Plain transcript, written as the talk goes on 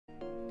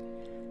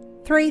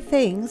3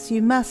 things you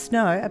must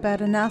know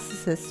about a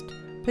narcissist,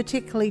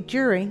 particularly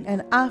during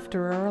and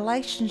after a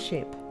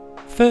relationship.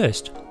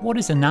 First, what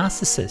is a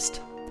narcissist?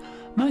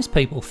 Most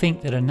people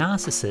think that a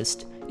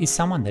narcissist is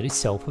someone that is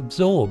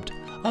self-absorbed,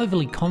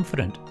 overly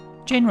confident,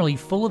 generally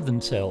full of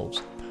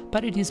themselves,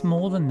 but it is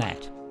more than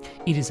that.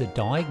 It is a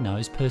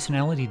diagnosed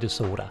personality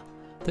disorder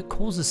that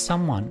causes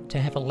someone to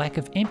have a lack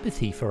of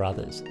empathy for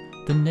others,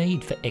 the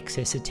need for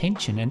excess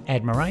attention and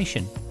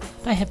admiration.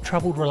 They have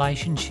troubled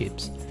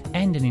relationships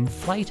and an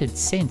inflated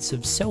sense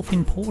of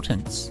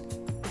self-importance.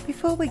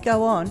 Before we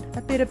go on,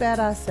 a bit about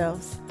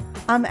ourselves.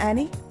 I'm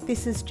Annie,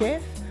 this is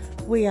Jeff.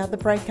 We are the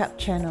Breakup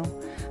channel,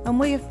 and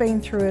we have been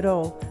through it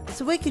all,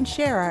 so we can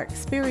share our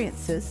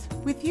experiences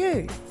with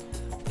you.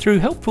 Through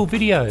helpful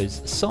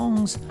videos,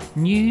 songs,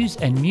 news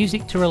and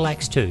music to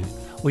relax to,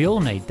 we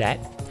all need that,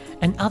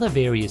 and other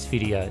various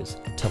videos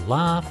to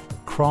laugh,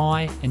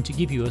 cry and to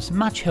give you as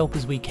much help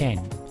as we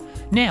can.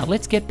 Now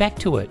let's get back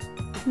to it.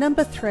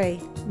 Number 3,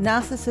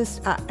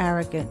 narcissists are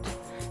arrogant.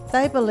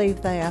 They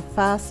believe they are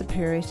far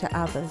superior to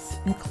others,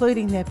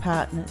 including their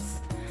partners.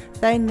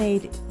 They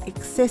need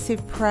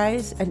excessive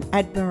praise and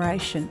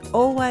admiration,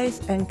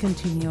 always and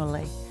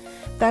continually.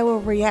 They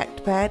will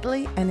react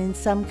badly and in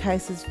some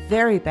cases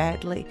very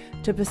badly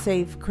to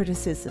perceived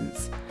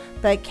criticisms.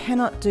 They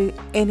cannot do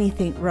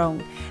anything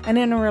wrong, and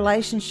in a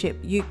relationship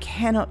you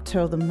cannot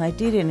tell them they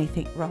did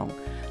anything wrong.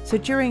 So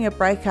during a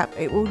breakup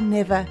it will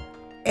never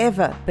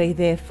ever be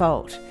their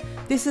fault.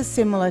 This is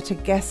similar to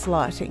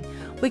gaslighting.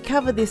 We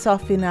cover this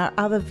off in our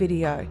other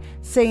video,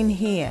 seen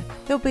here.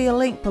 There'll be a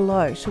link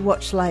below to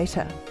watch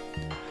later.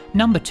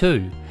 Number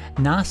 2,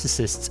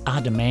 narcissists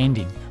are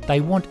demanding. They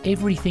want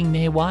everything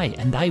their way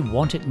and they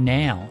want it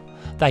now.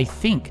 They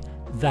think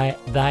that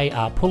they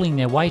are pulling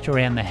their weight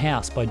around the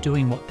house by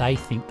doing what they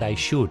think they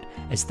should,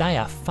 as they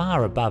are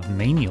far above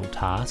menial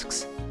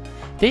tasks.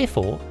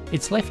 Therefore,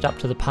 it's left up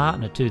to the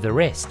partner to do the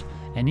rest,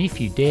 and if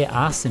you dare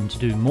ask them to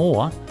do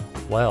more,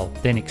 well,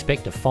 then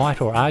expect a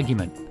fight or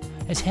argument,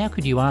 as how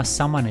could you ask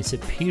someone as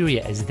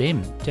superior as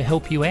them to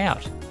help you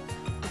out?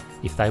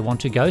 If they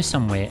want to go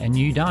somewhere and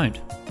you don't,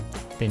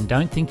 then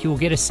don't think you'll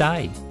get a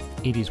say.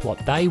 It is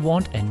what they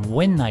want and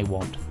when they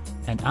want,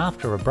 and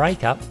after a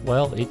breakup,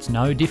 well, it's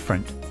no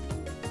different.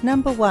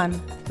 Number 1,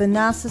 the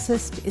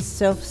narcissist is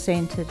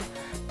self-centered.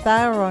 They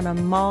are on a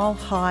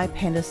mile-high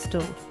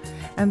pedestal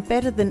and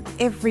better than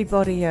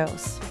everybody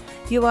else.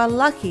 You are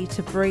lucky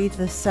to breathe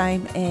the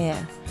same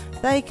air.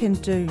 They can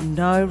do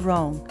no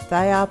wrong.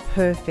 They are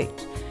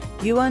perfect.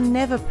 You are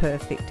never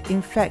perfect.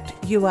 In fact,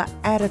 you are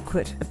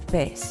adequate at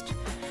best.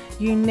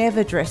 You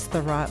never dress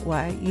the right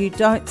way. You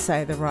don't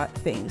say the right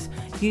things.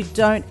 You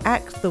don't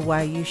act the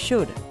way you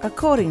should,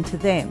 according to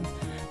them.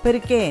 But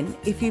again,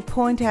 if you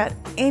point out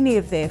any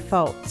of their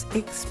faults,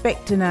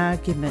 expect an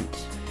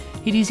argument.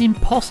 It is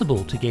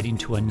impossible to get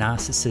into a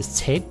narcissist's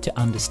head to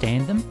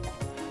understand them.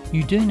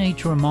 You do need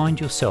to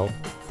remind yourself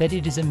that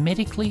it is a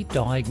medically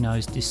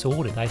diagnosed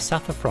disorder they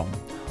suffer from.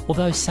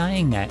 Although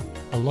saying that,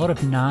 a lot of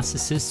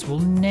narcissists will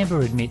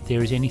never admit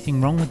there is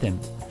anything wrong with them,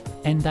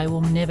 and they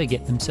will never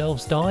get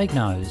themselves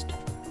diagnosed.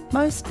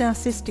 Most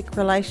narcissistic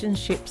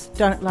relationships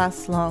don't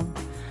last long,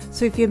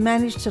 so if you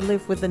manage to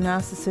live with a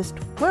narcissist,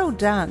 well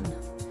done.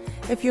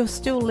 If you're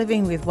still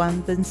living with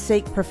one, then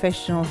seek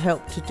professional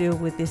help to deal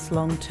with this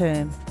long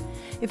term.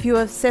 If you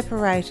have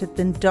separated,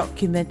 then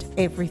document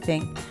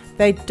everything.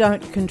 They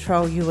don't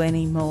control you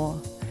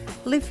anymore.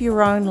 Live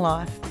your own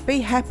life. Be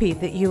happy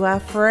that you are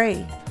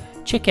free.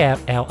 Check out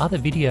our other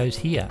videos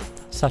here,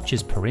 such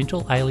as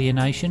parental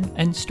alienation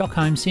and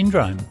Stockholm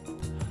Syndrome.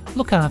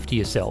 Look after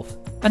yourself.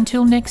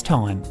 Until next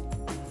time.